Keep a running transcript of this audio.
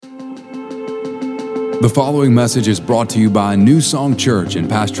The following message is brought to you by New Song Church and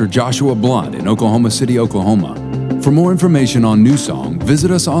Pastor Joshua Blunt in Oklahoma City, Oklahoma. For more information on New Song,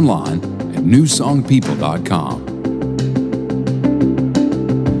 visit us online at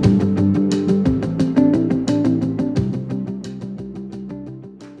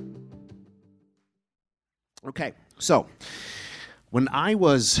Okay, so when I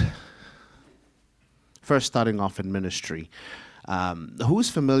was first starting off in ministry, who's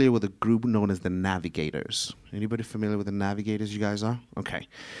familiar with a group known as the Navigators? Anybody familiar with the Navigators? You guys are? Okay.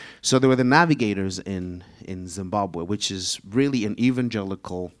 So there were the Navigators in Zimbabwe, which is really an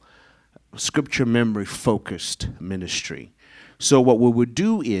evangelical, scripture memory focused ministry. So what we would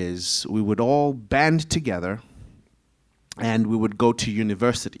do is we would all band together and we would go to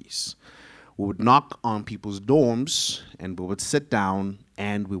universities. We would knock on people's dorms and we would sit down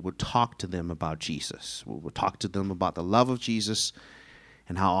and we would talk to them about Jesus. We would talk to them about the love of Jesus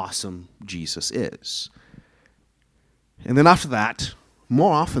and how awesome Jesus is. And then after that,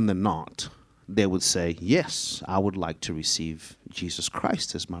 more often than not, they would say, yes, I would like to receive Jesus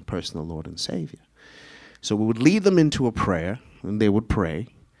Christ as my personal Lord and Savior. So we would lead them into a prayer and they would pray.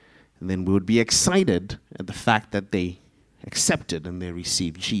 And then we would be excited at the fact that they accepted and they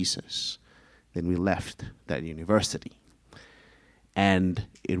received Jesus. Then we left that university. And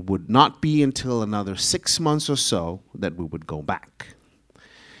it would not be until another 6 months or so that we would go back.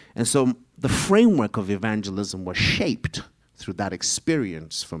 And so the framework of evangelism was shaped through that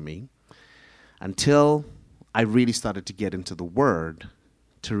experience for me until I really started to get into the Word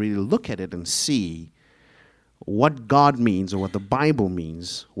to really look at it and see what God means or what the Bible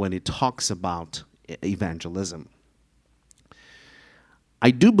means when it talks about evangelism.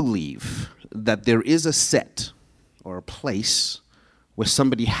 I do believe that there is a set or a place where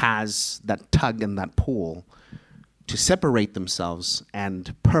somebody has that tug and that pull to separate themselves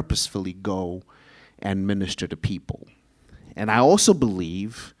and purposefully go and minister to people. And I also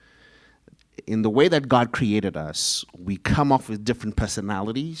believe in the way that God created us, we come off with different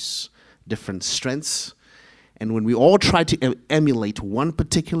personalities, different strengths, and when we all try to emulate one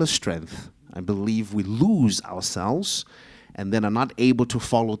particular strength, I believe we lose ourselves and then are not able to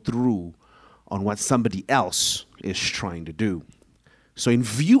follow through on what somebody else is trying to do. So in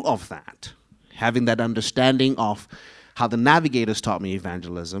view of that, having that understanding of how the Navigators taught me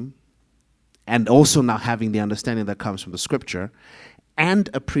evangelism, and also now having the understanding that comes from the scripture, and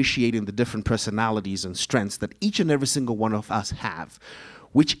appreciating the different personalities and strengths that each and every single one of us have,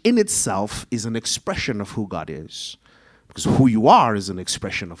 which in itself is an expression of who God is. Because who you are is an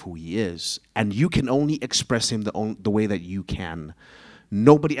expression of who He is, and you can only express Him the way that you can.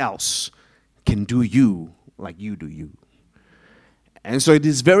 Nobody else can do you like you do you. And so it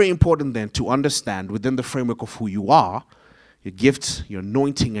is very important then to understand within the framework of who you are, your gifts, your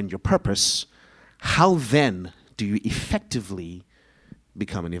anointing, and your purpose, how then do you effectively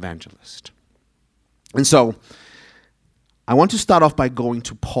become an evangelist? And so I want to start off by going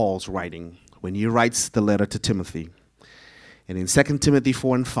to Paul's writing when he writes the letter to Timothy. And in 2 Timothy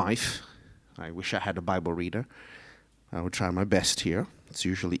 4 and 5, I wish I had a Bible reader. I would try my best here. It's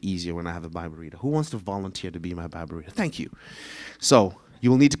usually easier when I have a Bible reader. Who wants to volunteer to be my Bible reader? Thank you. So you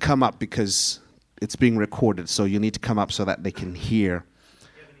will need to come up because it's being recorded. So you need to come up so that they can hear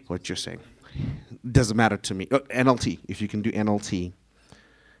what you're saying. Doesn't matter to me. NLT, if you can do NLT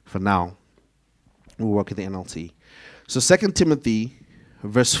for now. We'll work with the NLT. So 2 Timothy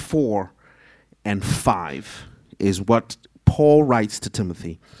verse 4 and 5 is what Paul writes to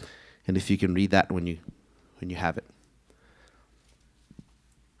Timothy. And if you can read that when you have it.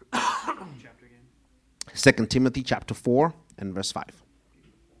 2 Timothy chapter 4 and verse 5.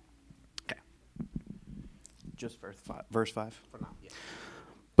 Okay. Just verse 5. For now, yeah.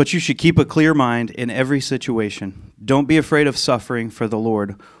 But you should keep a clear mind in every situation. Don't be afraid of suffering for the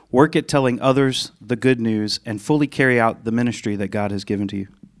Lord. Work at telling others the good news and fully carry out the ministry that God has given to you.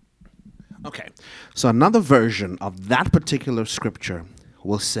 Okay. So another version of that particular scripture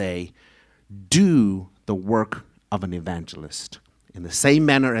will say, do the work of an evangelist. In the same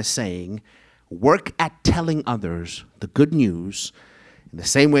manner as saying, work at telling others the good news. In the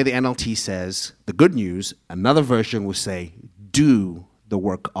same way the NLT says, the good news, another version will say, do the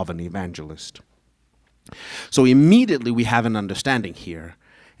work of an evangelist. So immediately we have an understanding here.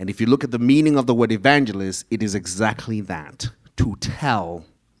 And if you look at the meaning of the word evangelist, it is exactly that, to tell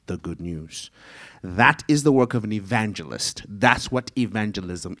the good news. That is the work of an evangelist. That's what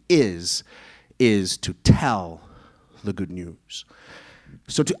evangelism is to tell the good news.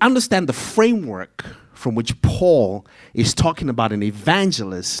 So to understand the framework from which Paul is talking about an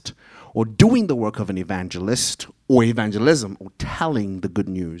evangelist or doing the work of an evangelist or evangelism or telling the good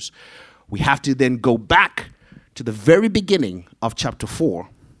news, we have to then go back to the very beginning of chapter 4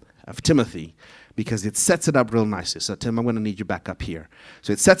 of Timothy, because it sets it up real nicely. So Tim, I'm going to need you back up here.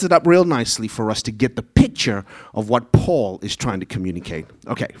 So it sets it up real nicely for us to get the picture of what Paul is trying to communicate.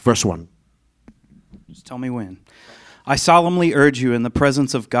 Okay, verse 1. Just tell me when. I solemnly urge you in the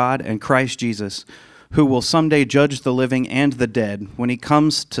presence of God and Christ Jesus, who will someday judge the living and the dead, when he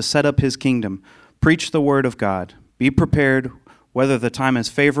comes to set up his kingdom, preach the word of God. Be prepared, whether the time is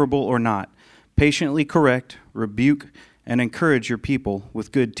favorable or not. Patiently correct, rebuke, and encourage your people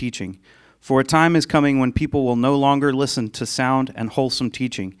with good teaching. For a time is coming when people will no longer listen to sound and wholesome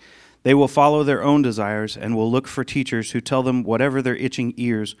teaching. They will follow their own desires and will look for teachers who tell them whatever their itching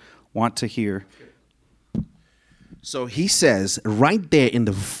ears want to hear. So he says right there in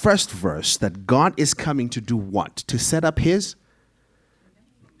the first verse that God is coming to do what? To set up his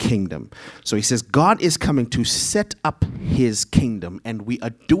kingdom. So he says God is coming to set up his kingdom, and we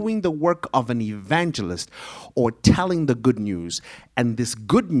are doing the work of an evangelist, or telling the good news. And this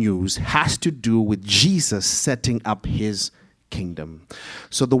good news has to do with Jesus setting up his kingdom.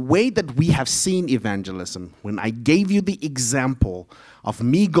 So the way that we have seen evangelism, when I gave you the example of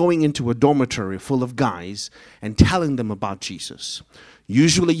me going into a dormitory full of guys and telling them about Jesus,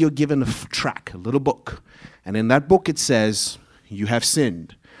 usually you're given a tract, a little book, and in that book it says, you have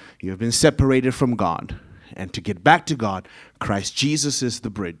sinned. You have been separated from God. And to get back to God, Christ Jesus is the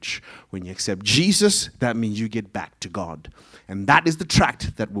bridge. When you accept Jesus, that means you get back to God. And that is the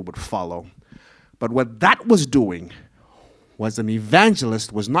tract that we would follow. But what that was doing was an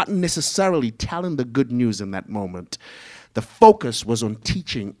evangelist was not necessarily telling the good news in that moment. The focus was on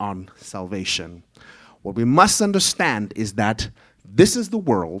teaching on salvation. What we must understand is that this is the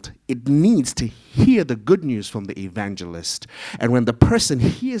world. It needs to hear the good news from the evangelist. And when the person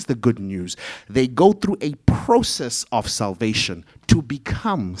hears the good news, they go through a process of salvation to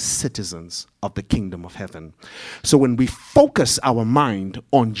become citizens of the kingdom of heaven. So when we focus our mind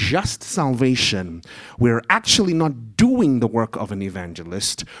on just salvation, we're actually not doing the work of an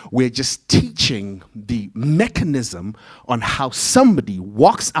evangelist. We're just teaching the mechanism on how somebody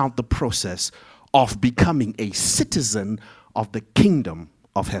walks out the process of becoming a citizen of the kingdom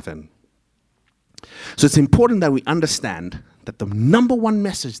of heaven. So it's important that we understand that the number one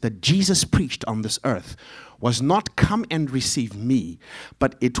message that Jesus preached on this earth was not come and receive me,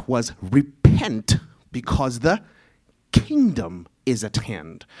 but it was repent because the kingdom is at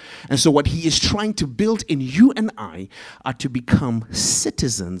hand. And so what he is trying to build in you and I are to become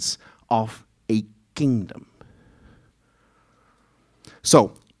citizens of a kingdom.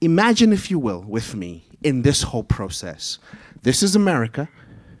 So imagine, if you will, with me in this whole process. This is America,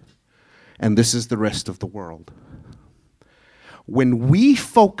 and this is the rest of the world. When we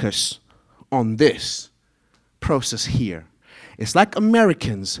focus on this process here, it's like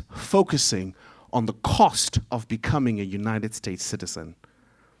Americans focusing on the cost of becoming a United States citizen.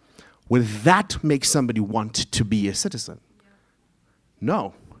 Will that make somebody want to be a citizen?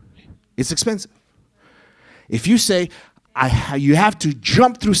 No. It's expensive. If you say, you have to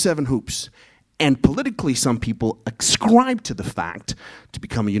jump through 7 hoops, and politically some people ascribe to the fact to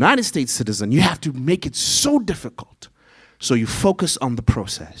become a United States citizen, you have to make it so difficult. So you focus on the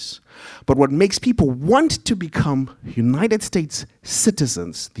process. But what makes people want to become United States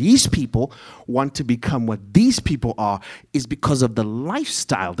citizens, these people want to become what these people are, is because of the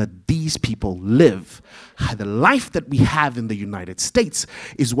lifestyle that these people live. The life that we have in the United States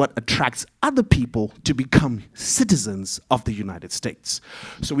is what attracts other people to become citizens of the United States.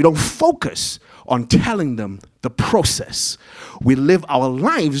 So we don't focus on telling them the process. We live our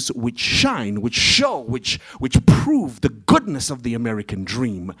lives which shine, which show, which prove the goodness of the American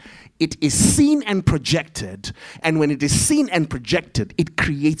dream. It is seen and projected, and when it is seen and projected, it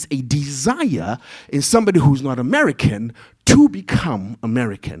creates a desire in somebody who's not American to become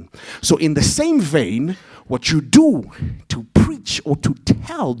American. So in the same vein, what you do to preach or to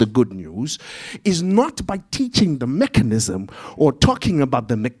tell the good news is not by teaching the mechanism or talking about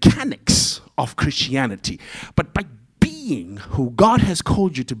the mechanics of Christianity, but by being who God has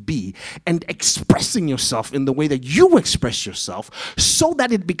called you to be and expressing yourself in the way that you express yourself so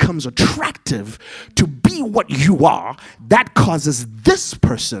that it becomes attractive to be what you are. That causes this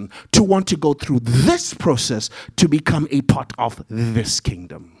person to want to go through this process to become a part of this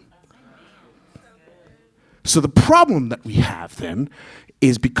kingdom. So the problem that we have then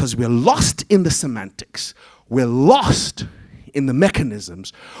is because we're lost in the semantics, we're lost in the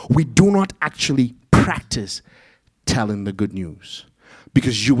mechanisms, we do not actually practice telling the good news.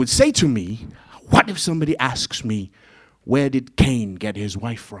 Because you would say to me, what if somebody asks me, where did Cain get his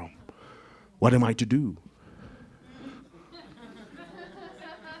wife from? What am I to do?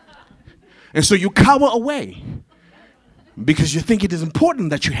 And so you cower away because you think it is important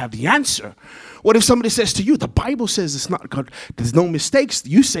that you have the answer. What if somebody says to you, the Bible says it's not God, there's no mistakes.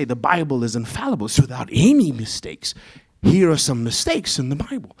 You say the Bible is infallible. It's without any mistakes. Here are some mistakes in the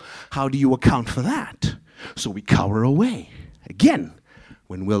Bible. How do you account for that? So we cower away. Again,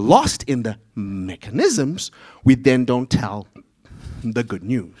 when we're lost in the mechanisms, we then don't tell the good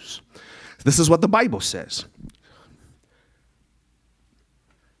news. This is what the Bible says.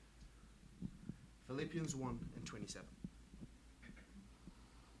 Philippians 1:27.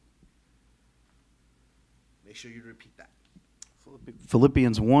 Make sure you repeat that.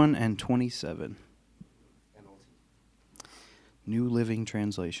 Philippians 1:27. New Living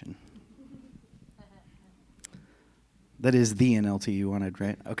Translation. That is the NLT you wanted,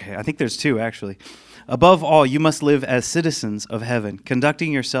 right? Okay, I think there's two, actually. Above all, you must live as citizens of heaven,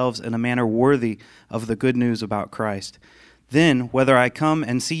 conducting yourselves in a manner worthy of the good news about Christ. Then, whether I come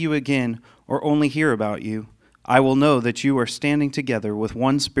and see you again or only hear about you, I will know that you are standing together with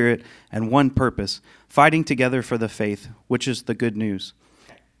one spirit and one purpose, fighting together for the faith, which is the good news.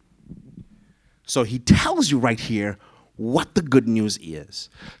 So he tells you right here what the good news is.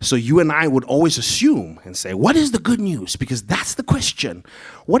 So you and I would always assume and say, what is the good news? Because that's the question.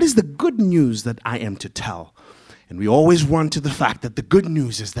 What is the good news that I am to tell? And we always run to the fact that the good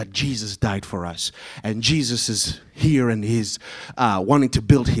news is that Jesus died for us. And Jesus is here and he's wanting to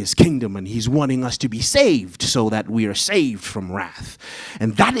build his kingdom. And he's wanting us to be saved so that we are saved from wrath.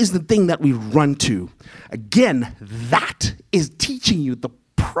 And that is the thing that we run to. Again, that is teaching you the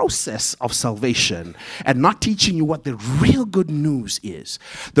process of salvation and not teaching you what the real good news is.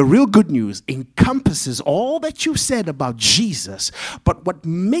 The real good news encompasses all that you said about Jesus, but what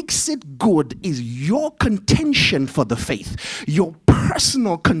makes it good is your contention for the faith, your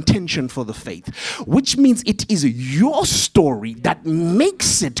personal contention for the faith, which means it is your story that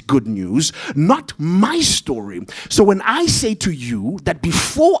makes it good news, not my story. So when I say to you that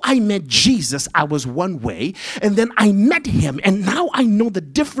before I met Jesus, I was one way, and then I met him, and now I know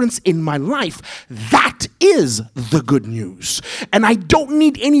the difference in my life, that is the good news. And I don't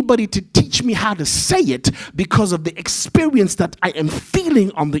need anybody to teach me how to say it because of the experience that I am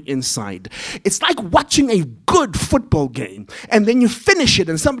feeling on the inside. It's like watching a good football game, and then you finish it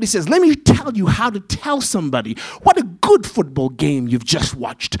and somebody says, let me tell you how to tell somebody what a good football game you've just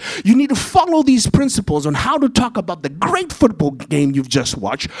watched. You need to follow these principles on how to talk about the great football game you've just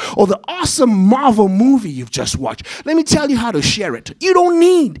watched or the awesome Marvel movie you've just watched. Let me tell you how to share it. You don't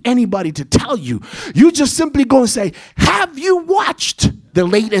need anybody to tell you. You just simply go and say, have you watched the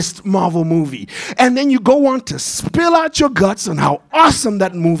latest Marvel movie? And then you go on to spill out your guts on how awesome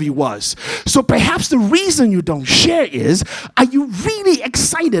that movie was. So perhaps the reason you don't share is, are you really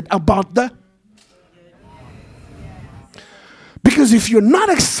excited about the... Because if you're not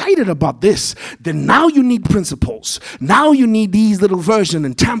excited about this, then now you need principles. Now you need these little versions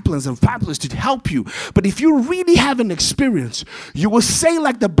and templates and pamphlets to help you. But if you really have an experience, you will say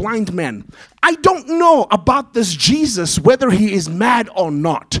like the blind man, I don't know about this Jesus, whether he is mad or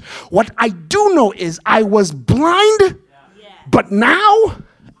not. What I do know is I was blind, but now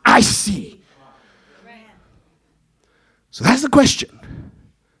I see. So that's the question.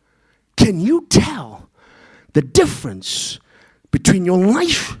 Can you tell the difference between your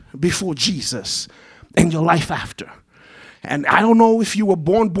life before Jesus and your life after? And I don't know if you were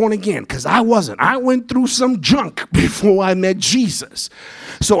born again, because I wasn't. I went through some junk before I met Jesus.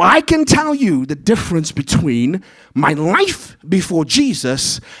 So I can tell you the difference between my life before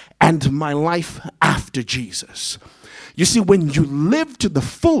Jesus and my life after Jesus. You see, when you live to the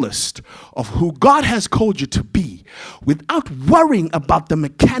fullest of who God has called you to be, without worrying about the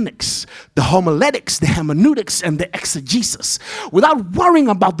mechanics, the homiletics, the hermeneutics, and the exegesis, without worrying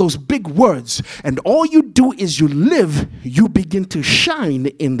about those big words, and all you do is you live, you begin to shine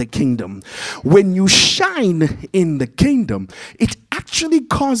in the kingdom. When you shine in the kingdom, it actually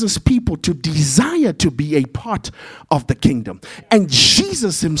causes people to desire to be a part of the kingdom. And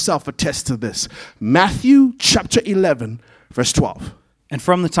Jesus himself attests to this. Matthew chapter 11, verse 12. And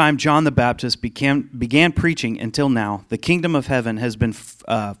from the time John the Baptist began preaching until now, the kingdom of heaven has been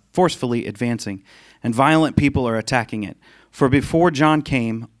forcefully advancing, and violent people are attacking it. For before John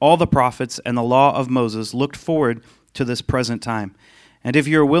came, all the prophets and the law of Moses looked forward to this present time. And if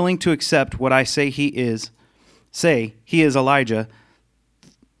you are willing to accept what I say he is Elijah,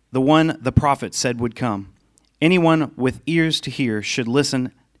 the one the prophet said would come. Anyone with ears to hear should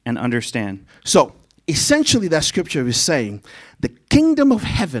listen and understand. So, essentially that scripture is saying the kingdom of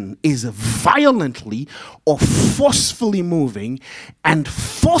heaven is violently or forcefully moving, and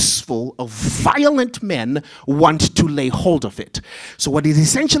forceful or violent men want to lay hold of it. So what is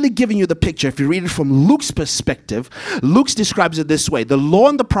essentially giving you the picture, if you read it from Luke's perspective, Luke describes it this way: the law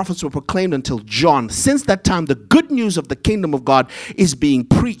and the prophets were proclaimed until John. Since that time, the good news of the kingdom of God is being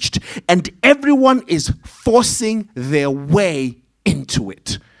preached, and everyone is forcing their way into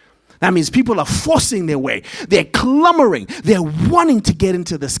it. That means people are forcing their way. They're clamoring. They're wanting to get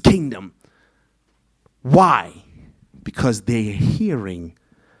into this kingdom. Why? Because they're hearing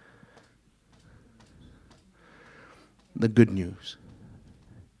the good news.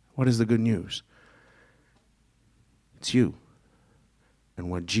 What is the good news? It's you and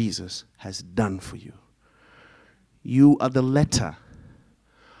what Jesus has done for you. You are the letter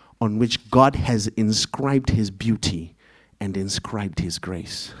on which God has inscribed his beauty and inscribed his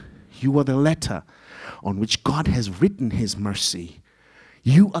grace. You are the letter on which God has written his mercy.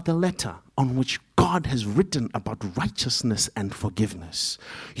 You are the letter on which God has written about righteousness and forgiveness.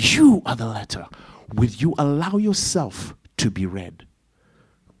 You are the letter. Will you allow yourself to be read?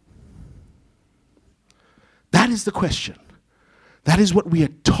 That is the question. That is what we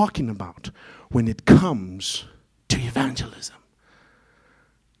are talking about when it comes to evangelism.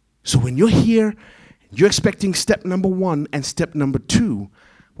 So when you're here, you're expecting step number 1 and step number 2.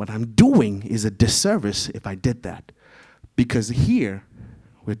 What I'm doing is a disservice if I did that. Because here,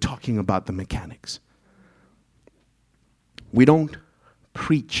 we're talking about the mechanics. We don't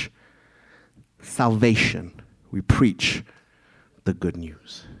preach salvation. We preach the good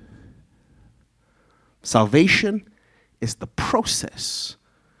news. Salvation is the process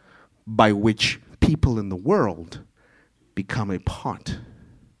by which people in the world become a part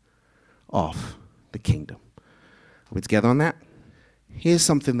of the kingdom. Are we together on that? Here's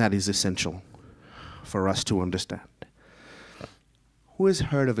something that is essential for us to understand. Who has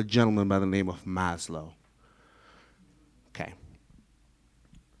heard of a gentleman by the name of Maslow? Okay.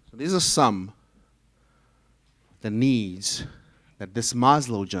 So these are some of the needs that this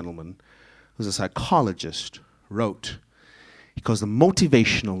Maslow gentleman, who's a psychologist, wrote. He calls them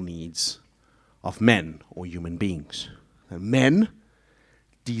motivational needs of men or human beings. And men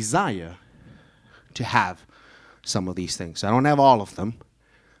desire to have some of these things. I don't have all of them.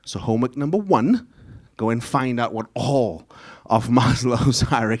 So homework number 1, go and find out what all of Maslow's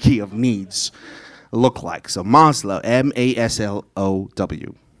hierarchy of needs look like. So Maslow,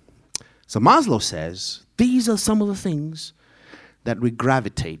 M-A-S-L-O-W. So Maslow says these are some of the things that we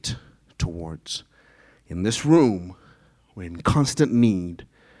gravitate towards. In this room, we're in constant need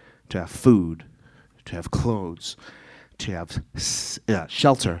to have food, to have clothes, to have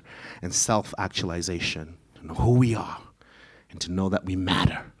shelter and self-actualization. To know who we are and to know that we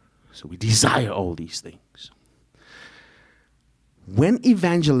matter. So we desire all these things. When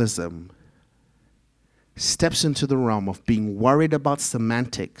evangelism steps into the realm of being worried about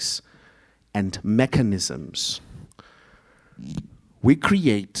semantics and mechanisms, we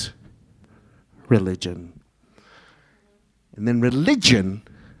create religion. And then religion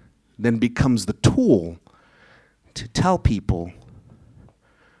then becomes the tool to tell people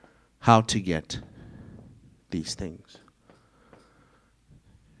how to get these things.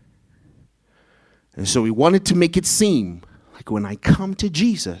 And so we wanted to make it seem like when I come to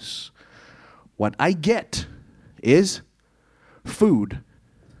Jesus, what I get is food,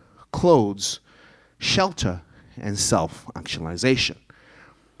 clothes, shelter, and self-actualization.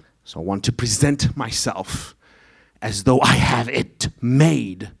 So I want to present myself as though I have it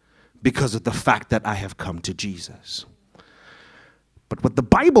made because of the fact that I have come to Jesus. But what the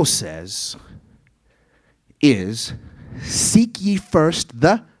Bible says is, seek ye first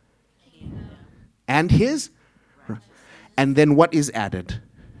the and his, and then what is added?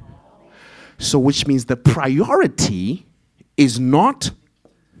 So which means the priority is not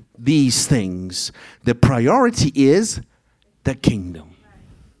these things. The priority is the kingdom.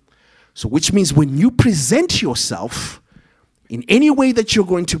 So which means when you present yourself in any way that you're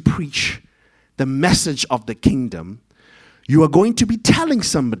going to preach the message of the kingdom, you are going to be telling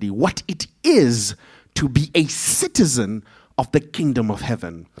somebody what it is to be a citizen of the kingdom of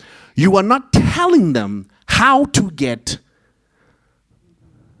heaven. You are not telling them how to get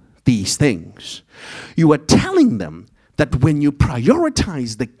these things. You are telling them that when you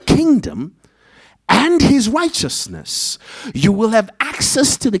prioritize the kingdom and his righteousness, you will have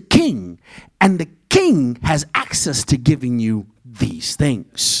access to the king, and the king has access to giving you these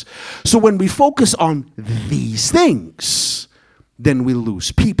things. So when we focus on these things, then we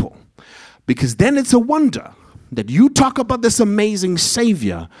lose people. Because then it's a wonder that you talk about this amazing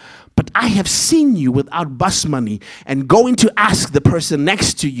Savior, But I have seen you without bus money and going to ask the person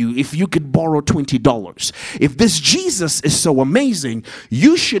next to you if you could borrow $20. If this Jesus is so amazing,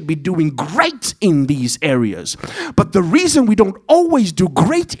 you should be doing great in these areas. But the reason we don't always do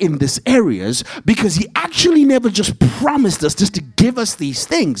great in these areas, because he actually never just promised us just to give us these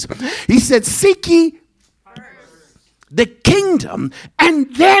things. He said, seek ye the kingdom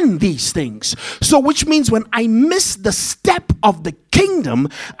and then these things. So which means when I miss the step of the kingdom,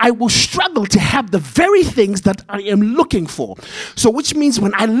 I will struggle to have the very things that I am looking for. So which means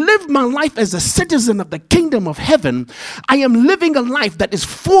when I live my life as a citizen of the kingdom of heaven, I am living a life that is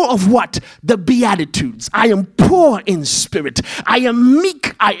full of what? The Beatitudes. I am poor in spirit. I am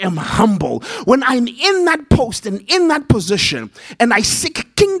meek. I am humble. When I'm in that post and in that position and I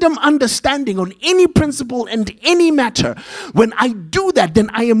seek kingdom understanding on any principle and any matter, when I do that, then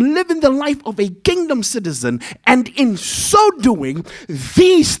I am living the life of a kingdom citizen, and in so doing,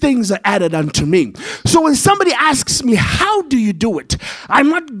 these things are added unto me. So when somebody asks me, how do you do it? I'm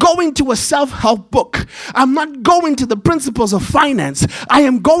not going to a self-help book. I'm not going to the principles of finance. I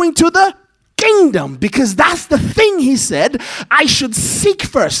am going to the kingdom, because that's the thing he said. I should seek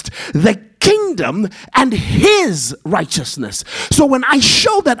first the kingdom and his righteousness. So when I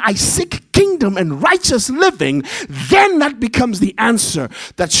show that I seek kingdom and righteous living, then that becomes the answer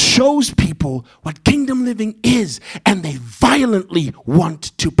that shows people what kingdom living is, and they violently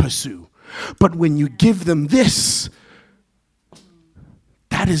want to pursue. But when you give them this,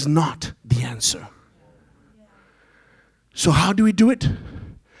 that is not the answer. So how do we do it?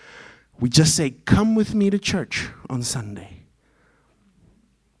 We just say, come with me to church on Sunday.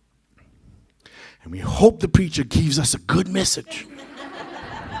 And we hope the preacher gives us a good message.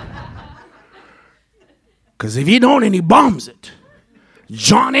 Because if he don't and he bombs it,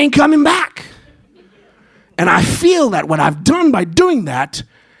 John ain't coming back. And I feel that what I've done by doing that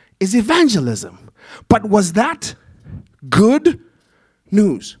is evangelism. But was that good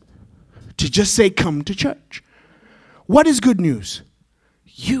news? To just say, come to church. What is good news?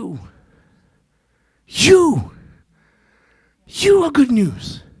 You are good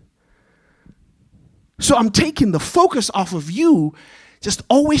news. So I'm taking the focus off of you, just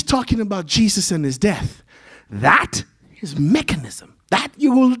always talking about Jesus and his death. That is mechanism. That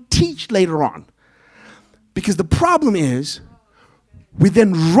you will teach later on. Because the problem is, we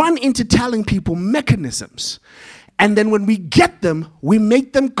then run into telling people mechanisms. And then when we get them, we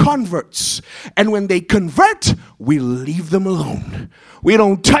make them converts. And when they convert, we leave them alone. We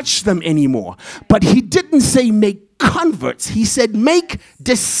don't touch them anymore. But he didn't say make converts. He said make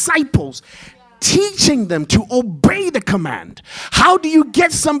disciples, teaching them to obey the command. How do you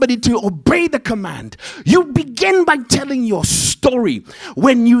get somebody to obey the command? You begin by telling your story.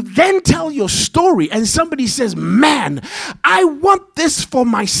 When you then tell your story and somebody says, man, I want this for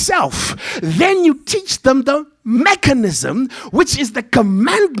myself, then you teach them the mechanism, which is the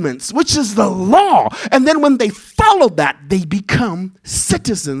commandments, which is the law. And then when they follow that, they become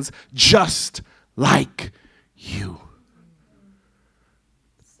citizens just like you.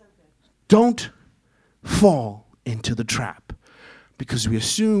 Don't fall into the trap, because we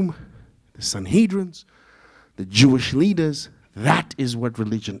assume the Sanhedrins, the Jewish leaders, that is what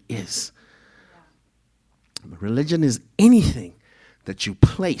religion is. But religion is anything that you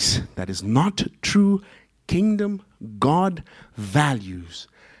place that is not true kingdom God values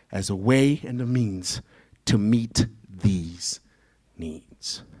as a way and a means to meet these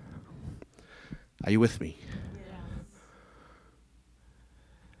needs. Are you with me?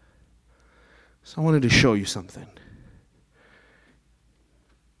 So I wanted to show you something.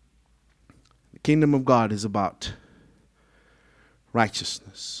 The kingdom of God is about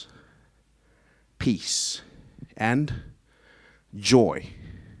righteousness, peace, and joy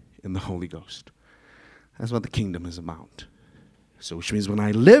in the Holy Ghost. That's what the kingdom is about. So which means when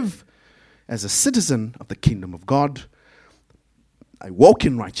I live as a citizen of the kingdom of God, I walk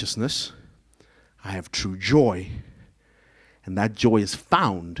in righteousness, I have true joy, and that joy is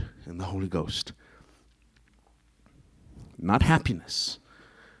found in the Holy Ghost. Not happiness,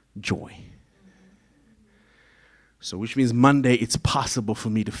 joy. So which means Monday it's possible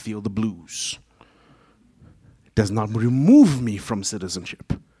for me to feel the blues. It does not remove me from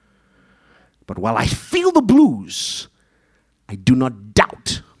citizenship. But while I feel the blues, I do not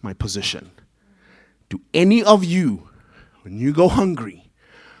doubt my position. Do any of you, when you go hungry,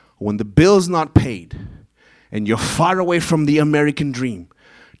 or when the bill's not paid, and you're far away from the American dream,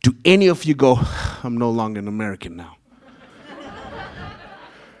 do any of you go, I'm no longer an American now?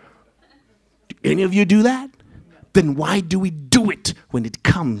 Do any of you do that? Then why do we do it when it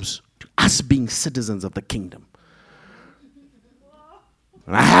comes to us being citizens of the kingdom?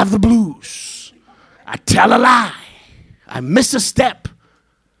 When I have the blues, I tell a lie, I miss a step,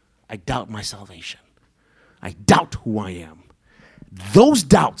 I doubt my salvation. I doubt who I am. Those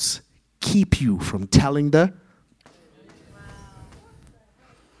doubts keep you from telling the.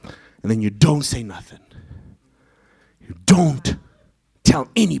 And then you don't say nothing. You don't tell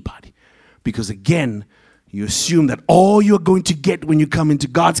anybody. Because again, you assume that all you're going to get when you come into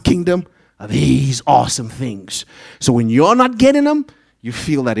God's kingdom are these awesome things. So when you're not getting them, you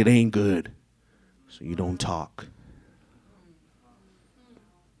feel that it ain't good. So you don't talk.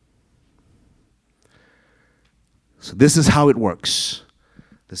 So this is how it works.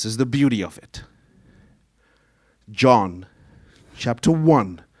 This is the beauty of it. John chapter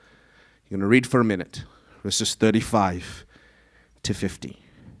 1. You're going to read for a minute. Verses 35 to 50.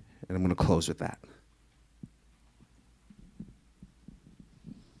 And I'm going to close with that.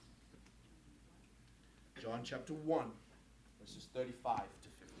 John chapter 1. Verses 35 to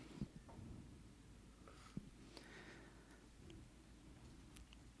 50.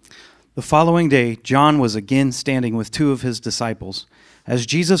 The following day, John was again standing with two of his disciples. As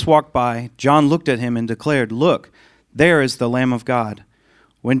Jesus walked by, John looked at him and declared, "Look, there is the Lamb of God."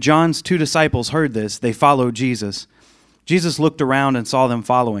 When John's two disciples heard this, they followed Jesus. Jesus looked around and saw them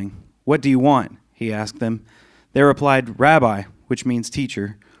following. "What do you want?" he asked them. They replied, "Rabbi," which means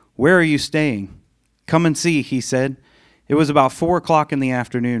teacher, "where are you staying?" "Come and see," he said. It was about 4:00 in the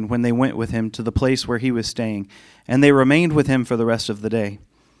afternoon when they went with him to the place where he was staying, and they remained with him for the rest of the day.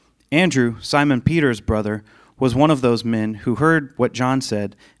 Andrew, Simon Peter's brother, was one of those men who heard what John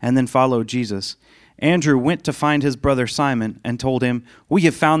said and then followed Jesus. Andrew went to find his brother Simon and told him, "We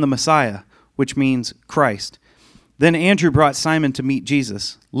have found the Messiah," which means Christ. Then Andrew brought Simon to meet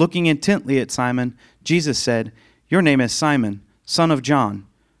Jesus. Looking intently at Simon, Jesus said, "Your name is Simon, son of John,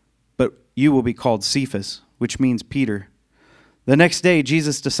 but you will be called Cephas," which means Peter. The next day,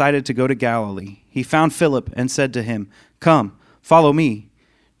 Jesus decided to go to Galilee. He found Philip and said to him, "Come, follow me."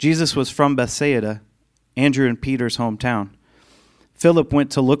 Jesus was from Bethsaida, Andrew and Peter's hometown. Philip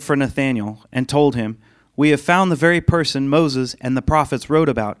went to look for Nathanael and told him, "We have found the very person Moses and the prophets wrote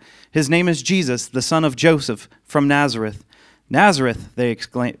about. His name is Jesus, the son of Joseph, from Nazareth." "Nazareth," they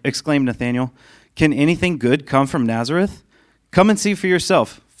exclaimed Nathanael. "Can anything good come from Nazareth?" "Come and see for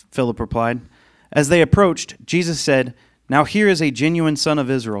yourself," Philip replied. As they approached, Jesus said, "Now here is a genuine son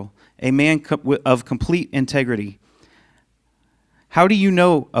of Israel, a man of complete integrity." "How do you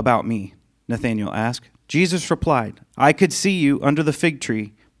know about me?" Nathanael asked. Jesus replied, "I could see you under the fig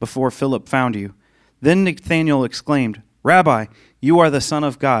tree before Philip found you." Then Nathanael exclaimed, "Rabbi, you are the Son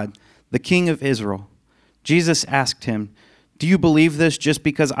of God, the King of Israel." Jesus asked him, "Do you believe this just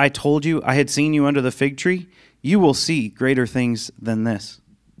because I told you I had seen you under the fig tree? You will see greater things than this."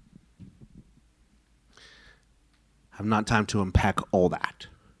 I have not time to unpack all that,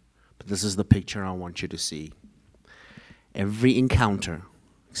 but this is the picture I want you to see. Every encounter,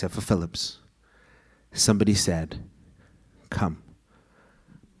 except for Philip's, somebody said, "Come,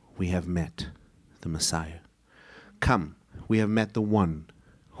 we have met the Messiah. Come, we have met the one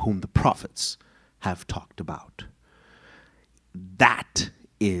whom the prophets have talked about." That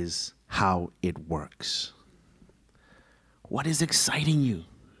is how it works. What is exciting you?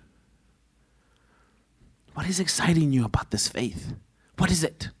 What is exciting you about this faith? What is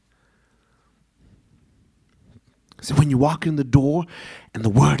it? So when you walk in the door and the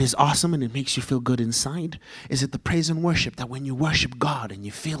word is awesome and it makes you feel good inside? Is it the praise and worship that when you worship God and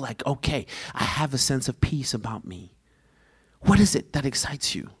you feel like, okay, I have a sense of peace about me? What is it that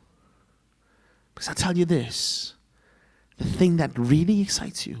excites you? Because I'll tell you this, the thing that really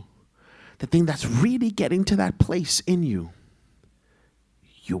excites you, the thing that's really getting to that place in you,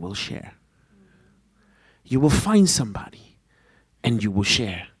 you will share. You will find somebody and you will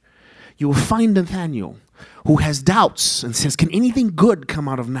share. You will find Nathanael who has doubts and says, "Can anything good come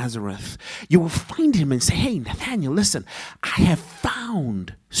out of Nazareth?" You will find him and say, "Hey, Nathanael, listen, I have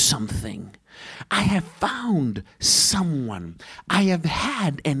found something. I have found someone. I have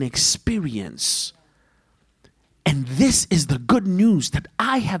had an experience. And this is the good news that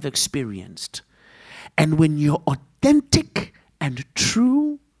I have experienced." And when you're authentic and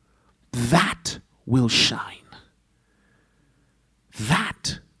true, that will shine.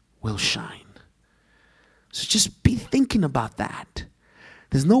 That will shine. So just be thinking about that.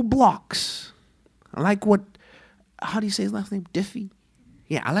 There's no blocks. I like how do you say his last name? Diffie?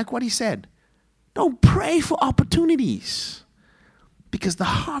 Yeah, I like what he said. Don't pray for opportunities because the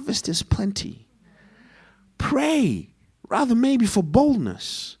harvest is plenty. Pray, rather maybe for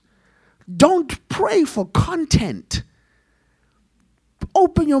boldness. Don't pray for content.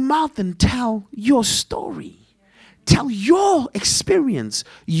 Open your mouth and tell your story. Tell your experience,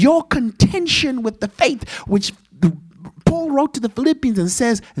 your contention with the faith, which Paul wrote to the Philippians and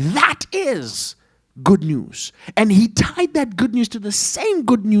says, that is good news. And he tied that good news to the same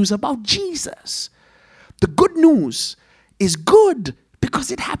good news about Jesus. The good news is good because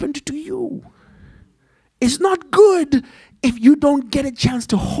it happened to you. It's not good if you don't get a chance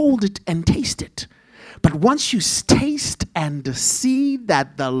to hold it and taste it. But once you taste and see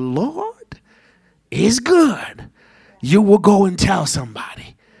that the Lord is good, you will go and tell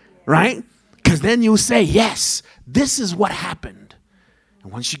somebody, right? Because then you'll say, yes, this is what happened.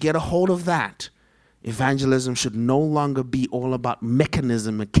 And once you get a hold of that, evangelism should no longer be all about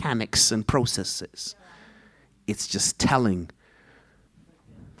mechanism, mechanics, and processes. It's just telling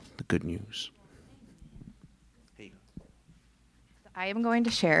the good news. I am going to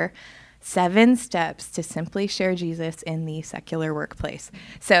share 7 steps to simply share Jesus in the secular workplace.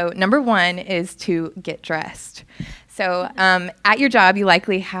 So number 1 is to get dressed. So at your job, you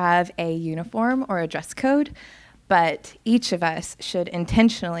likely have a uniform or a dress code, but each of us should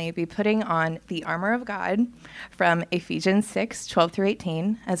intentionally be putting on the armor of God from Ephesians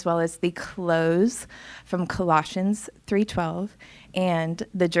 6:12-18, as well as the clothes from Colossians 3:12, and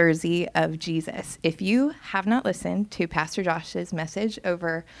the jersey of Jesus. If you have not listened to Pastor Josh's message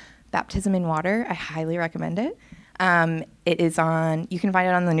over baptism in water, I highly recommend it. It is on, you can find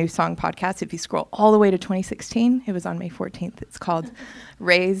it on the New Song podcast. If you scroll all the way to 2016, it was on May 14th. It's called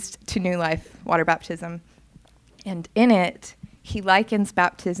Raised to New Life, Water Baptism. And in it, he likens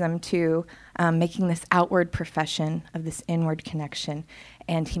baptism to making this outward profession of this inward connection.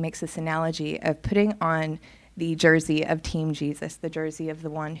 And he makes this analogy of putting on the jersey of Team Jesus, the jersey of the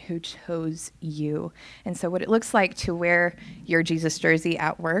one who chose you. And so what it looks like to wear your Jesus jersey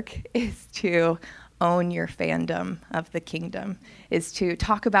at work is to own your fandom of the kingdom, is to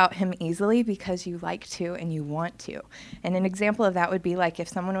talk about him easily because you like to and you want to. And an example of that would be like if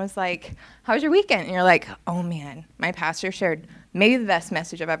someone was like, how was your weekend? And you're like, oh man, my pastor shared maybe the best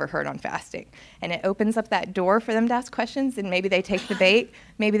message I've ever heard on fasting. And it opens up that door for them to ask questions, and maybe they take the bait,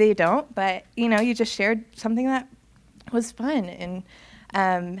 maybe they don't, but you just shared something that was fun. And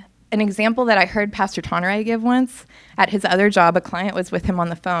an example that I heard Pastor Tonneray give once, at his other job, a client was with him on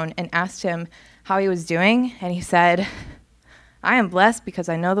the phone and asked him how he was doing, and he said, I am blessed because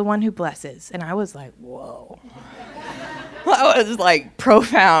I know the one who blesses. And I was like, whoa. That was like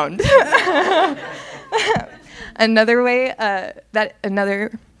profound. Another way,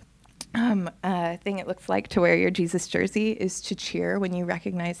 thing it looks like to wear your Jesus jersey is to cheer when you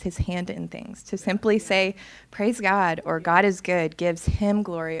recognize his hand in things. To simply say, praise God, or God is good, gives him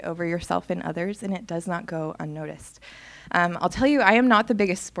glory over yourself and others, and it does not go unnoticed. I'll tell you, I am not the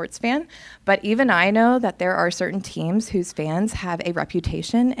biggest sports fan, but even I know that there are certain teams whose fans have a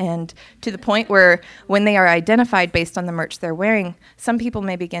reputation, and to the point where when they are identified based on the merch they're wearing, some people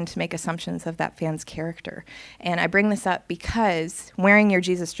may begin to make assumptions of that fan's character. And I bring this up because wearing your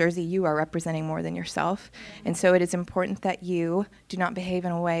Jesus jersey, you are representing more than yourself, and so it is important that you do not behave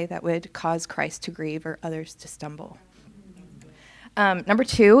in a way that would cause Christ to grieve or others to stumble. Number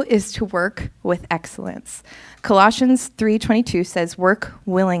 2 is to work with excellence. Colossians 3:22 says, work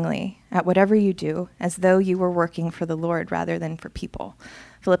willingly at whatever you do, as though you were working for the Lord rather than for people.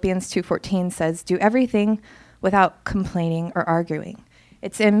 Philippians 2:14 says, do everything without complaining or arguing.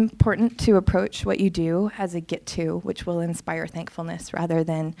 It's important to approach what you do as a get-to, which will inspire thankfulness rather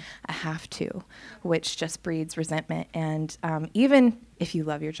than a have-to, which just breeds resentment. And even if you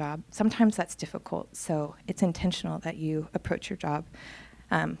love your job, sometimes that's difficult. So it's intentional that you approach your job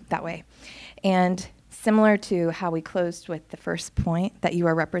that way. And similar to how we closed with the first point, that you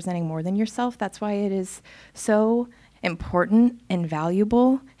are representing more than yourself, that's why it is so important and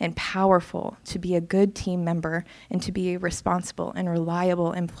valuable and powerful to be a good team member and to be a responsible and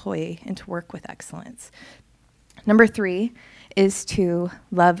reliable employee and to work with excellence. Number 3 is to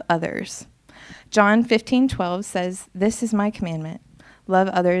love others. John 15:12 says, this is my commandment, love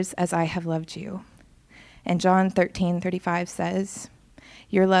others as I have loved you. And John 13:35 says,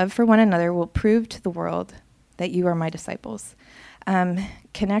 your love for one another will prove to the world that you are my disciples.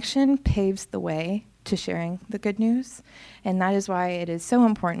 Connection paves the way to sharing the good news, and that is why it is so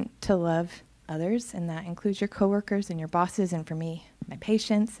important to love others, and that includes your coworkers and your bosses, and for me, my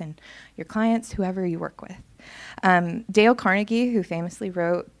patients and your clients, whoever you work with. Dale Carnegie, who famously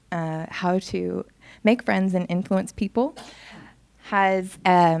wrote How to Make Friends and Influence People, has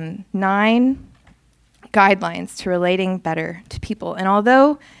 9 guidelines to relating better to people. And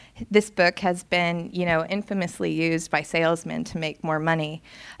although this book has been, infamously used by salesmen to make more money,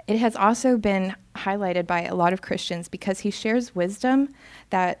 it has also been highlighted by a lot of Christians because he shares wisdom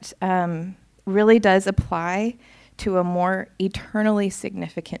that really does apply to a more eternally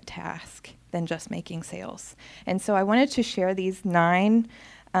significant task than just making sales. And so I wanted to share these 9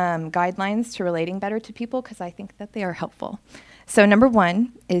 guidelines to relating better to people because I think that they are helpful. So number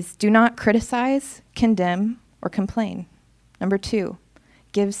 1 is do not criticize, condemn, or complain. Number 2,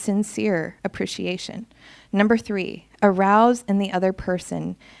 give sincere appreciation. Number 3, arouse in the other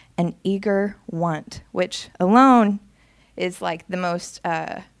person an eager want, which alone is like the most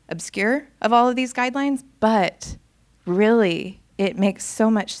obscure of all of these guidelines, but really it makes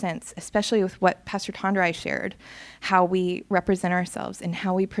so much sense, especially with what Pastor Tondrai shared, how we represent ourselves and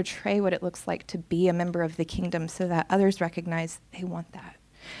how we portray what it looks like to be a member of the kingdom so that others recognize they want that.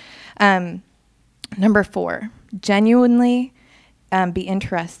 Number 4, genuinely be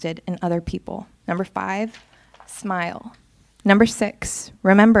interested in other people. Number 5, smile. Number 6,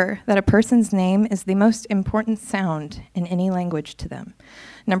 remember that a person's name is the most important sound in any language to them.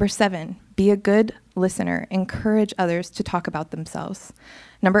 Number 7, be a good listener. Encourage others to talk about themselves.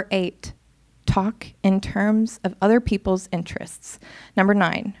 Number 8, talk in terms of other people's interests. Number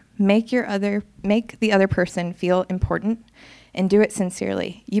 9, make the other person feel important and do it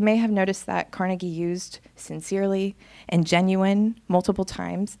sincerely. You may have noticed that Carnegie used sincerely and genuine multiple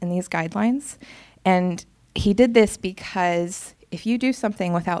times in these guidelines. And he did this because if you do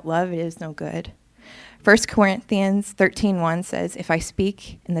something without love, it is no good. 1 Corinthians 13:1 says, if I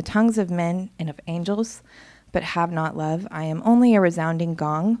speak in the tongues of men and of angels, but have not love, I am only a resounding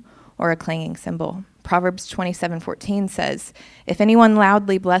gong or a clanging cymbal. Proverbs 27:14 says, if anyone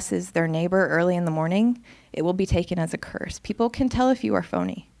loudly blesses their neighbor early in the morning, it will be taken as a curse. People can tell if you are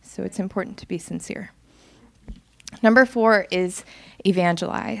phony, so it's important to be sincere. Number 4 is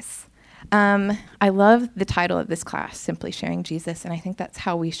evangelize. I love the title of this class, Simply Sharing Jesus, and I think that's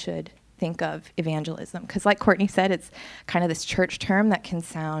how we should think of evangelism. Because like Courtney said, it's kind of this church term that can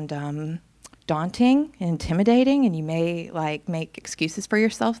sound daunting and intimidating, and you may make excuses for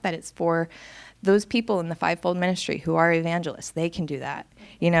yourself that it's for those people in the fivefold ministry who are evangelists. They can do that,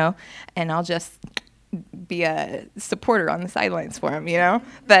 and I'll just be a supporter on the sidelines for them,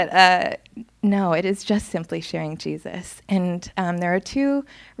 But no, it is just simply sharing Jesus. And there are 2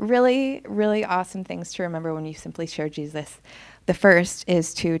 really, really awesome things to remember when you simply share Jesus. The first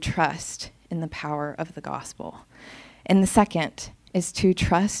is to trust in the power of the gospel. And the second is to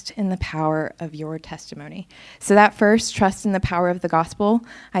trust in the power of your testimony. So that first, trust in the power of the gospel,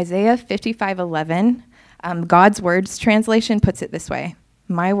 Isaiah 55:11, God's Words translation puts it this way.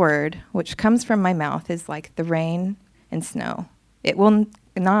 My word, which comes from my mouth, is like the rain and snow. It will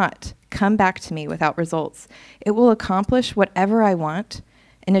not come back to me without results. It will accomplish whatever I want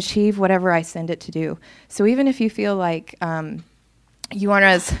and achieve whatever I send it to do. So even if you feel like you aren't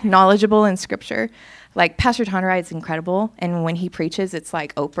as knowledgeable in Scripture, like Pastor Tondrai is incredible, and when he preaches, it's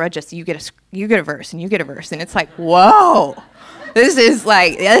like Oprah. Just you get a verse, and you get a verse, and it's like, whoa, this is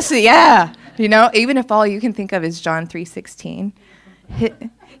like yeah. Even if all you can think of is John 3:16.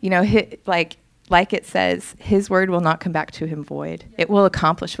 Like it says, his word will not come back to him void. It will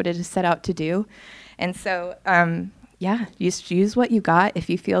accomplish what it is set out to do. And so, use what you got if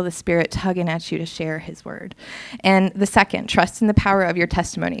you feel the Spirit tugging at you to share his word. And the second, trust in the power of your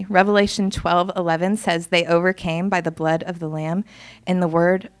testimony. Revelation 12:11 says they overcame by the blood of the Lamb and the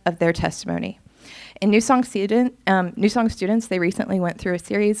word of their testimony. In New Song students, they recently went through a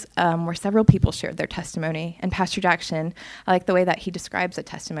series where several people shared their testimony. And Pastor Jackson, I like the way that he describes a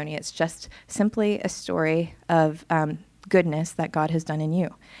testimony. It's just simply a story of goodness that God has done in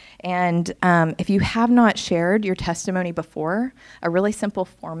you. And if you have not shared your testimony before, a really simple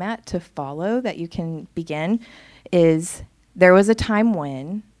format to follow that you can begin is, there was a time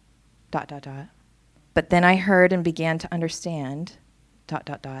when, ... but then I heard and began to understand, ...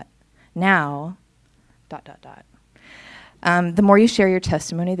 now, ... The more you share your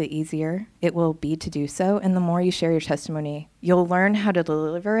testimony, the easier it will be to do so. And the more you share your testimony, you'll learn how to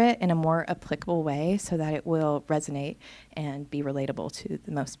deliver it in a more applicable way so that it will resonate and be relatable to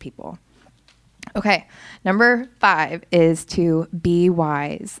the most people. Okay, number 5 is to be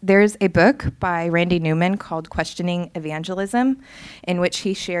wise. There's a book by Randy Newman called Questioning Evangelism, in which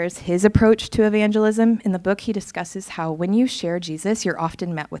he shares his approach to evangelism. In the book, he discusses how when you share Jesus, you're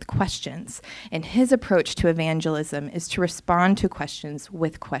often met with questions. And his approach to evangelism is to respond to questions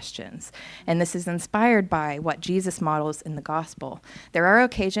with questions. And this is inspired by what Jesus models in the gospel. There are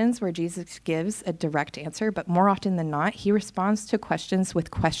occasions where Jesus gives a direct answer, but more often than not, he responds to questions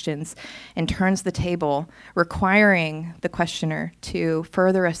with questions and turns the table, requiring the questioner to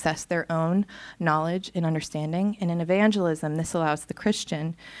further assess their own knowledge and understanding. And in evangelism, this allows the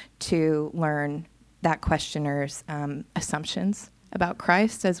Christian to learn that questioner's assumptions about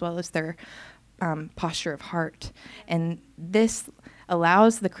Christ, as well as their posture of heart. And this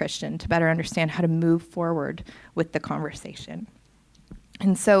allows the Christian to better understand how to move forward with the conversation.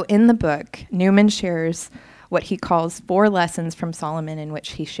 And so in the book, Newman shares what he calls 4 lessons from Solomon, in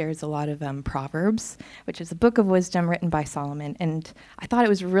which he shares a lot of Proverbs, which is a book of wisdom written by Solomon. And I thought it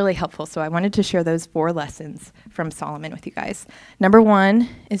was really helpful, so I wanted to share those 4 lessons from Solomon with you guys. Number 1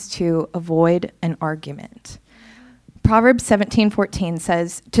 is to avoid an argument. Proverbs 17:14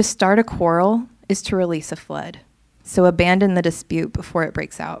 says, "To start a quarrel is to release a flood, so abandon the dispute before it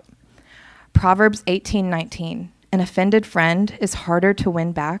breaks out." Proverbs 18:19, "An offended friend is harder to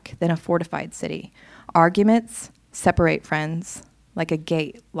win back than a fortified city. Arguments separate friends like a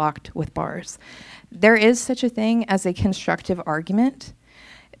gate locked with bars." There is such a thing as a constructive argument,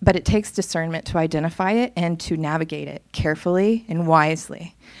 but it takes discernment to identify it and to navigate it carefully and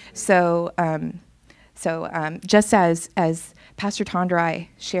wisely. So just as Pastor Tondrai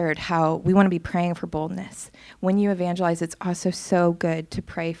shared how we want to be praying for boldness, when you evangelize, it's also so good to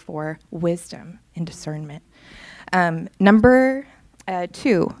pray for wisdom and discernment. Number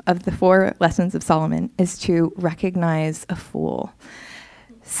 2 of the 4 lessons of Solomon is to recognize a fool.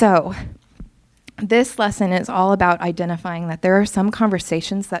 So this lesson is all about identifying that there are some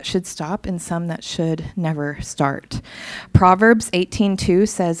conversations that should stop and some that should never start. Proverbs 18:2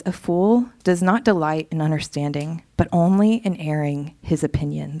 says, "A fool does not delight in understanding, but only in airing his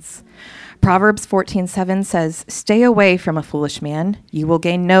opinions." Proverbs 14:7 says, "Stay away from a foolish man. You will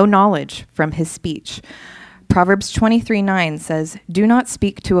gain no knowledge from his speech." Proverbs 23:9 says, "Do not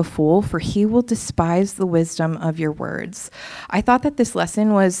speak to a fool, for he will despise the wisdom of your words." I thought that this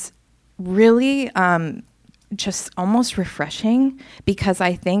lesson was really just almost refreshing, because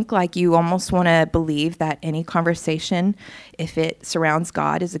I think like you almost want to believe that any conversation, if it surrounds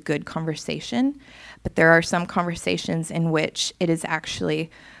God, is a good conversation. But there are some conversations in which it is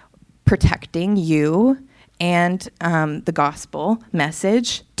actually protecting you and the gospel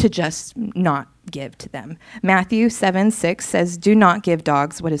message to just not give to them. Matthew 7:6 says, "Do not give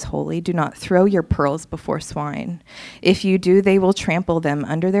dogs what is holy. Do not throw your pearls before swine. If you do, they will trample them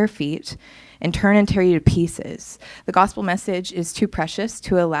under their feet and turn and tear you to pieces." The gospel message is too precious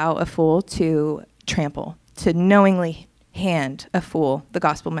to allow a fool to trample, to knowingly hand a fool the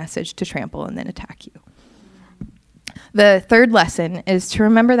gospel message to trample and then attack you. The 3rd lesson is to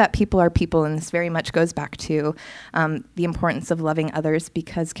remember that people are people, and this very much goes back to the importance of loving others,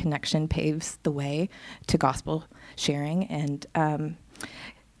 because connection paves the way to gospel sharing. And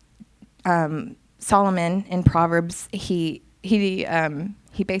Solomon in Proverbs, he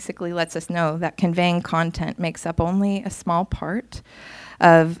basically lets us know that conveying content makes up only a small part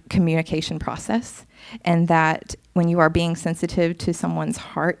of communication process, and that when you are being sensitive to someone's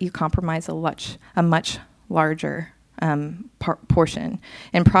heart, you compromise a much larger portion.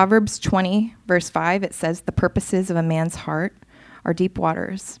 In Proverbs 20, verse 5, it says, "The purposes of a man's heart are deep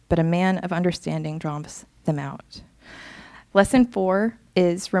waters, but a man of understanding draws them out." Lesson 4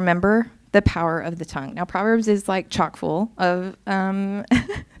 is remember the power of the tongue. Now, Proverbs is like chock full of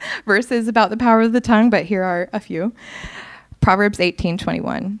verses about the power of the tongue, but here are a few. Proverbs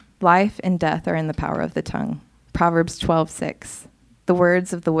 18:21, "Life and death are in the power of the tongue." Proverbs 12:6, "The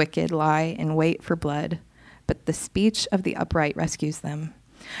words of the wicked lie in wait for blood, but the speech of the upright rescues them."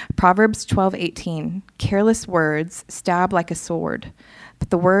 Proverbs 12:18, "Careless words stab like a sword, but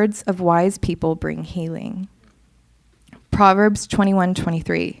the words of wise people bring healing." Proverbs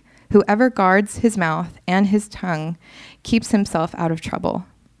 21:23, "Whoever guards his mouth and his tongue keeps himself out of trouble."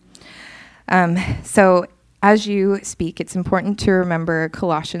 So as you speak, it's important to remember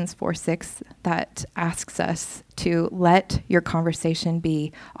Colossians 4:6 that asks us to let your conversation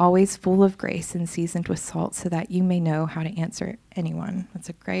be always full of grace and seasoned with salt, so that you may know how to answer anyone. That's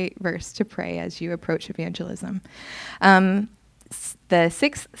a great verse to pray as you approach evangelism. The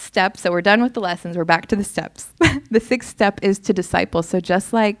 6 steps, so we're done with the lessons, we're back to the steps. The 6th step is to disciple. So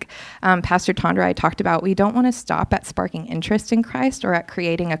just like Pastor Tondrai talked about, we don't want to stop at sparking interest in Christ or at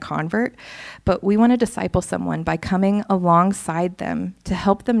creating a convert, but we want to disciple someone by coming alongside them to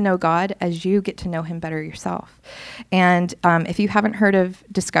help them know God as you get to know him better yourself. And if you haven't heard of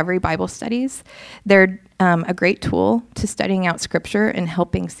Discovery Bible Studies, they're a great tool to studying out scripture and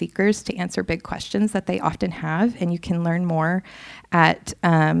helping seekers to answer big questions that they often have. And you can learn more at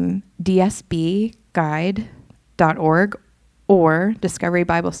dsbguide.org or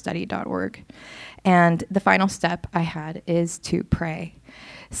discoverybiblestudy.org. And the final step I had is to pray.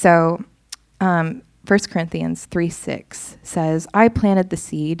 So 1 Corinthians 3:6 says, "I planted the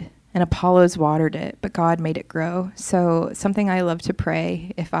seed and Apollos watered it, but God made it grow." So something I love to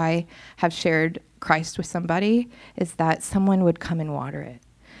pray if I have shared Christ with somebody is that someone would come and water it.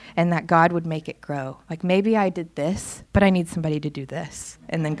 and that God would make it grow. Like, maybe I did this, but I need somebody to do this,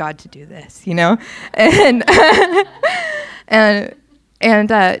 and then God to do this, you know? And and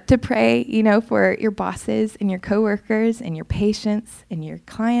to pray, you know, for your bosses and your coworkers and your patients and your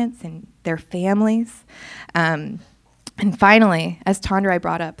clients and their families. And finally, as Tondrai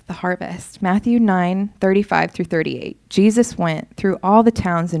brought up, the harvest. Matthew 9:35-38. Jesus went through all the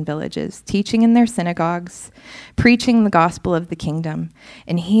towns and villages, teaching in their synagogues, preaching the gospel of the kingdom,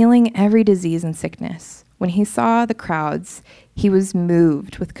 and healing every disease and sickness. When he saw the crowds, he was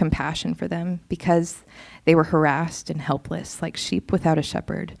moved with compassion for them because they were harassed and helpless, like sheep without a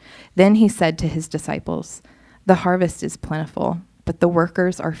shepherd. Then he said to his disciples, "The harvest is plentiful, but the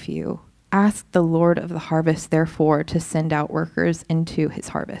workers are few. Ask the Lord of the harvest, therefore, to send out workers into his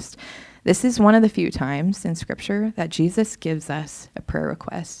harvest." This is one of the few times in Scripture that Jesus gives us a prayer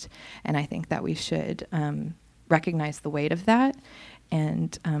request, and I think that we should recognize the weight of that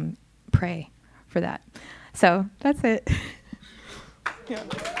and pray for that. So that's it. Yeah.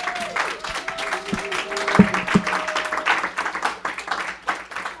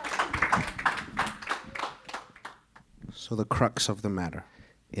 So the crux of the matter,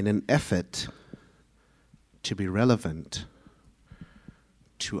 in an effort to be relevant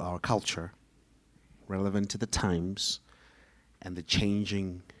to our culture, relevant to the times and the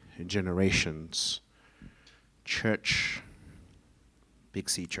changing generations, church, Big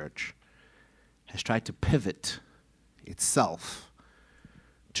C Church, has tried to pivot itself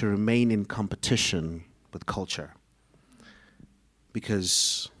to remain in competition with culture.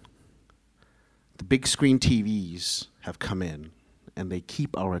 Because the big screen TVs have come in and they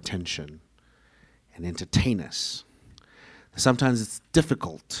keep our attention and entertain us. Sometimes it's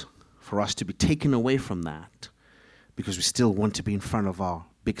difficult for us to be taken away from that because we still want to be in front of our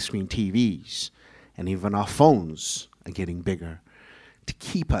big screen TVs, and even our phones are getting bigger to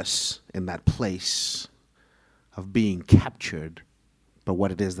keep us in that place of being captured by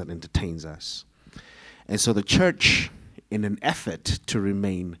what it is that entertains us. And so the church, in an effort to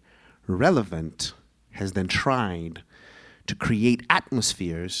remain relevant, has then tried to create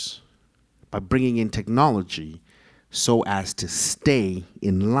atmospheres by bringing in technology so as to stay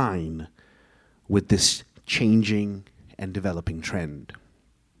in line with this changing and developing trend.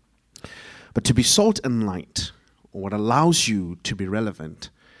 But to be salt and light, or what allows you to be relevant,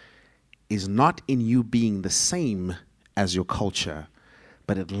 is not in you being the same as your culture,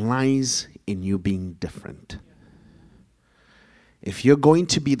 but it lies in you being different. If you're going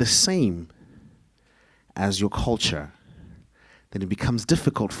to be the same as your culture, then it becomes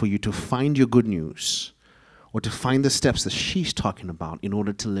difficult for you to find your good news or to find the steps that she's talking about in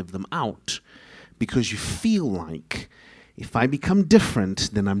order to live them out, because you feel like if I become different,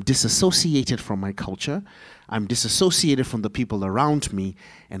 then I'm disassociated from my culture, I'm disassociated from the people around me,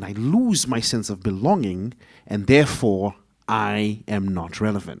 and I lose my sense of belonging, and therefore I am not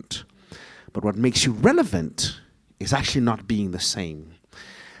relevant. But what makes you relevant is actually not being the same.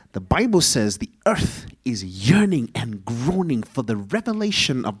 The Bible says the earth is yearning and groaning for the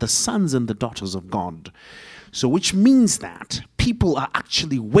revelation of the sons and the daughters of God. So which means that people are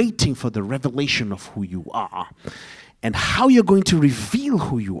actually waiting for the revelation of who you are. And how you're going to reveal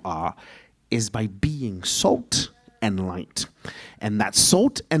who you are is by being salt and light. And that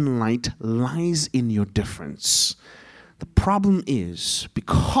salt and light lies in your difference. The problem is,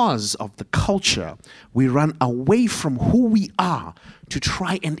 because of the culture, we run away from who we are to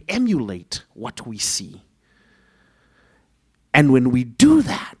try and emulate what we see. And when we do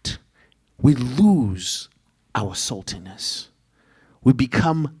that, we lose our saltiness. We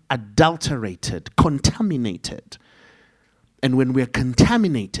become adulterated, contaminated. And when we're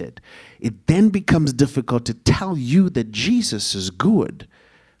contaminated, it then becomes difficult to tell you that Jesus is good.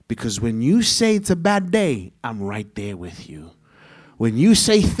 Because when you say it's a bad day, I'm right there with you. When you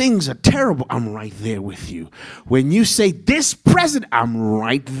say things are terrible, I'm right there with you. When you say this president, I'm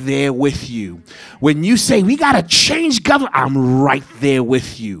right there with you. When you say we got to change government, I'm right there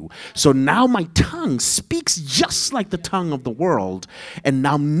with you. So now my tongue speaks just like the tongue of the world. And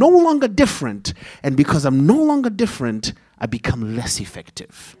now I'm no longer different. And because I'm no longer different, I become less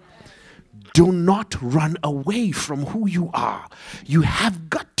effective. Do not run away from who you are. You have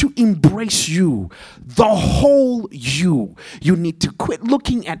got to embrace you, the whole you. You need to quit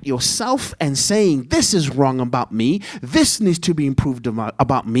looking at yourself and saying, this is wrong about me. This needs to be improved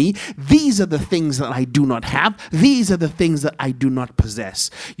about me. These are the things that I do not have. These are the things that I do not possess.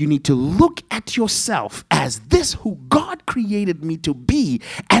 You need to look at yourself as this who God created me to be,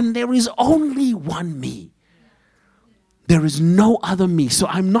 and there is only one me. There is no other me. So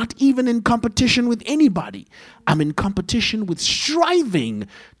I'm not even in competition with anybody. I'm in competition with striving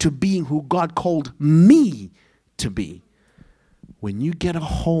to being who God called me to be. When you get a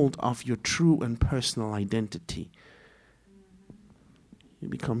hold of your true and personal identity, you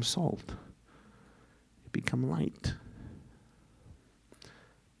become salt. You become light.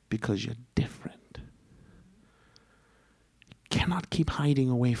 Because you're different. You cannot keep hiding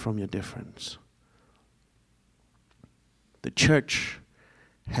away from your difference. The church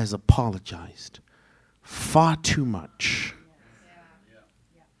has apologized far too much.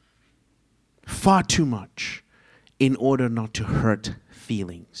 Far too much in order not to hurt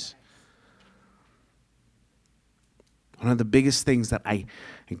feelings. One of the biggest things that I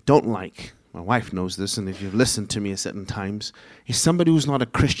don't like, my wife knows this, and if you've listened to me at certain times, is somebody who's not a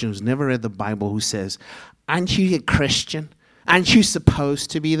Christian, who's never read the Bible, who says, "Aren't you a Christian? Aren't you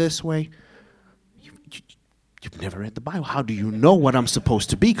supposed to be this way?" You've never read the Bible. How do you know what I'm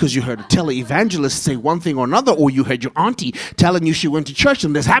supposed to be? Because you heard a televangelist say one thing or another, or you heard your auntie telling you she went to church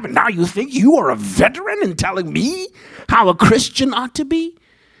and this happened. Now you think you are a veteran and telling me how a Christian ought to be?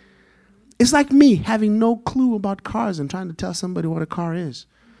 It's like me having no clue about cars and trying to tell somebody what a car is.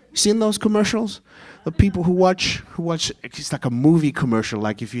 You seen those commercials? The people who watch, it's like a movie commercial.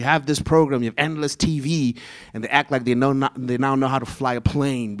 Like if you have this program, you have endless TV, and they act like they now know how to fly a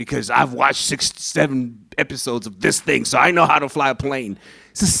plane because I've watched 6, 7 episodes of this thing, so I know how to fly a plane.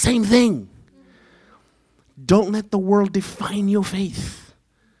 It's the same thing. Don't let the world define your faith.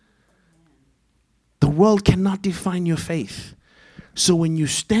 The world cannot define your faith. So when you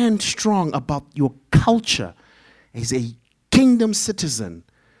stand strong about your culture as a kingdom citizen,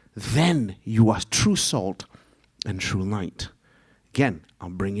 then you are true salt and true light. Again, I'll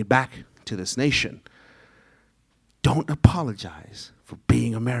bring it back to this nation. Don't apologize for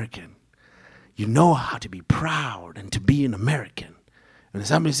being American. You know how to be proud and to be an American. When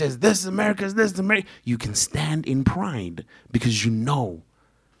somebody says, this is America, this is America, you can stand in pride because you know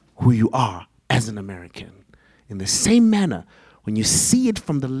who you are as an American. In the same manner, when you see it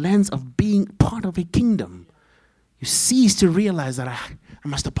from the lens of being part of a kingdom, you cease to realize that I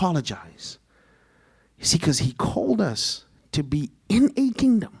must apologize. You see, because he called us to be in a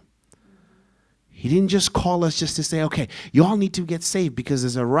kingdom. He didn't just call us just to say, okay, you all need to get saved because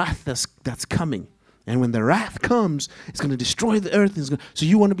there's a wrath that's coming. And when the wrath comes, it's going to destroy the earth. So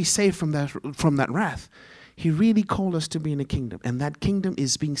you want to be saved from that wrath. He really called us to be in a kingdom. And that kingdom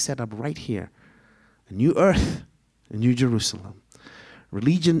is being set up right here. A new earth, a new Jerusalem.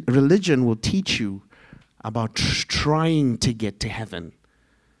 Religion will teach you about trying to get to heaven.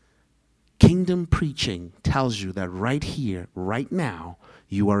 Kingdom preaching tells you that right here, right now,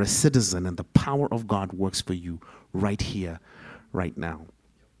 you are a citizen and the power of God works for you right here, right now.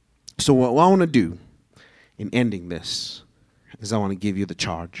 So what I want to do in ending this is I want to give you the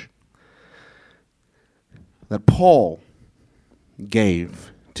charge that Paul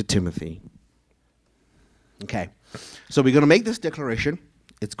gave to Timothy. Okay, so we're going to make this declaration.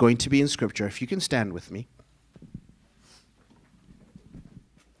 It's going to be in Scripture. If you can stand with me.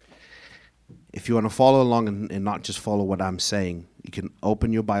 If you want to follow along and not just follow what I'm saying, you can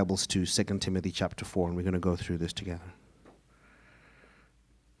open your Bibles to 2 Timothy chapter 4, and we're going to go through this together.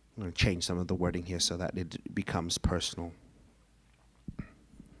 I'm going to change some of the wording here so that it becomes personal.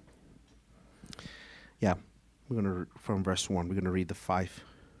 Yeah, we're going to, from verse 1, we're going to read the 5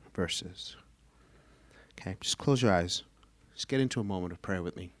 verses. Okay, just close your eyes. Just get into a moment of prayer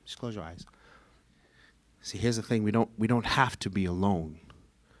with me. Just close your eyes. See, here's the thing. We don't have to be alone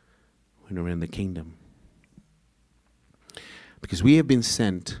when we're in the kingdom. Because we have been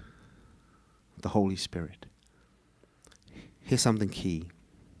sent the Holy Spirit. Here's something key.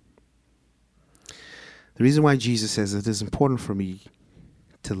 The reason why Jesus says it is important for me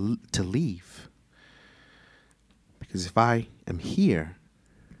to leave. Because if I am here,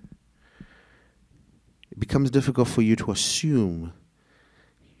 it becomes difficult for you to assume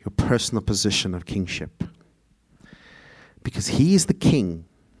your personal position of kingship. Because he is the king.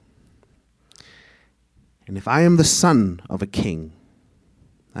 And if I am the son of a king,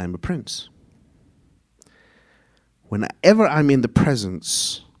 I am a prince. Whenever I'm in the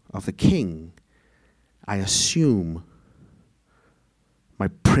presence of the king, I assume my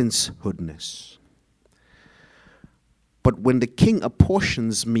princehoodness. But when the king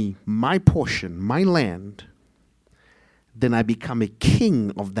apportions me my portion, my land, then I become a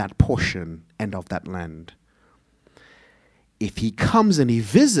king of that portion and of that land. If he comes and he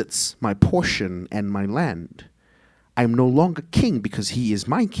visits my portion and my land, I'm no longer king because he is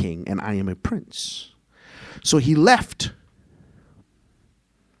my king and I am a prince. So he left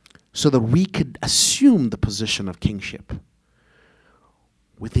so that we could assume the position of kingship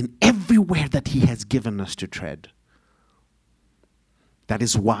within everywhere that he has given us to tread. That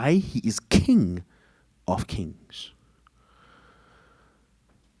is why he is King of Kings.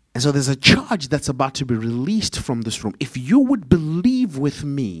 And so there's a charge that's about to be released from this room. If you would believe with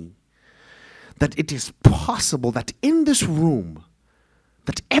me that it is possible that in this room,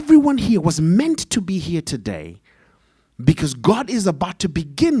 that everyone here was meant to be here today, because God is about to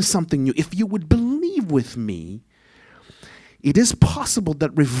begin something new. If you would believe with me, it is possible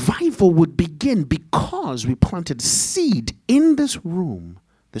that revival would begin because we planted seed in this room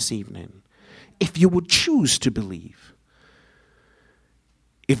this evening. If you would choose to believe.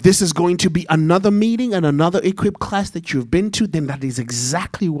 If this is going to be another meeting and another equip class that you've been to, then that is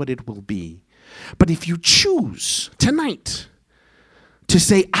exactly what it will be. But if you choose tonight to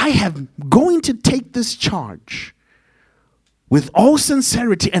say, I am going to take this charge with all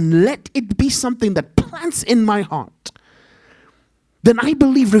sincerity and let it be something that plants in my heart, then I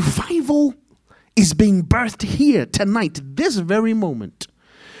believe revival is being birthed here tonight, this very moment.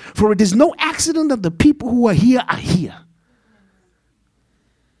 For it is no accident that the people who are here are here.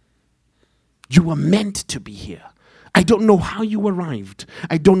 You were meant to be here. I don't know how you arrived.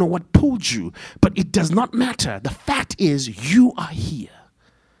 I don't know what pulled you, but it does not matter. The fact is, you are here.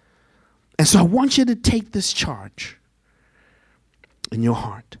 And so I want you to take this charge in your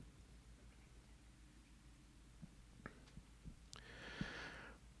heart.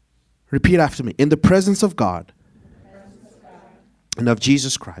 Repeat after me. In the presence of God and of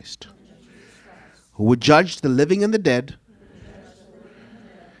Jesus Christ, who would judge the living and the dead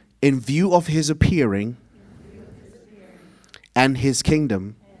in view of his appearing and his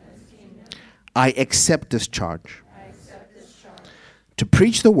kingdom, I accept this charge to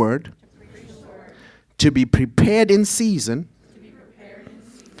preach the word, to be prepared in season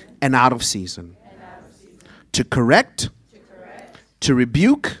and out of season, to correct, to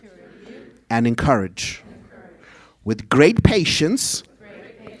rebuke, and encourage with great patience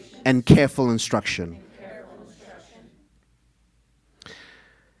and careful instruction.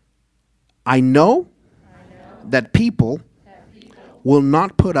 I know that people will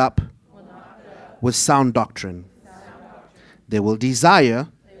not put up with sound doctrine. They will desire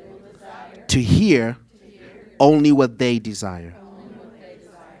to hear only what they desire.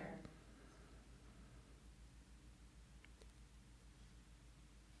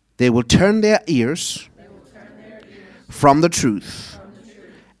 They will turn their ears from the truth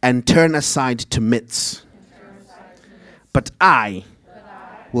and turn aside to myths. But I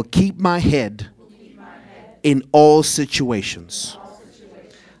will keep my head in all situations.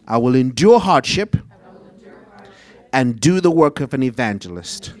 I will endure hardship and do the work of an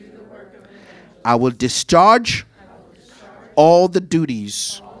evangelist. I will discharge all the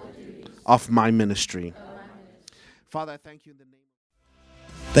duties of my ministry. Father, I thank you in the name.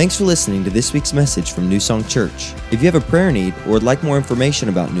 Thanks for listening to this week's message from New Song Church. If you have a prayer need or would like more information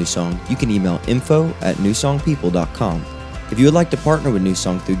about New Song, you can email info@newsongpeople.com. If you would like to partner with New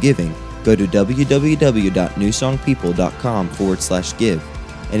Song through giving, go to www.newsongpeople.com/give.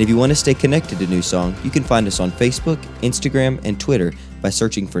 And if you want to stay connected to New Song, you can find us on Facebook, Instagram, and Twitter by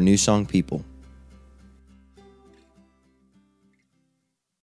searching for New Song People.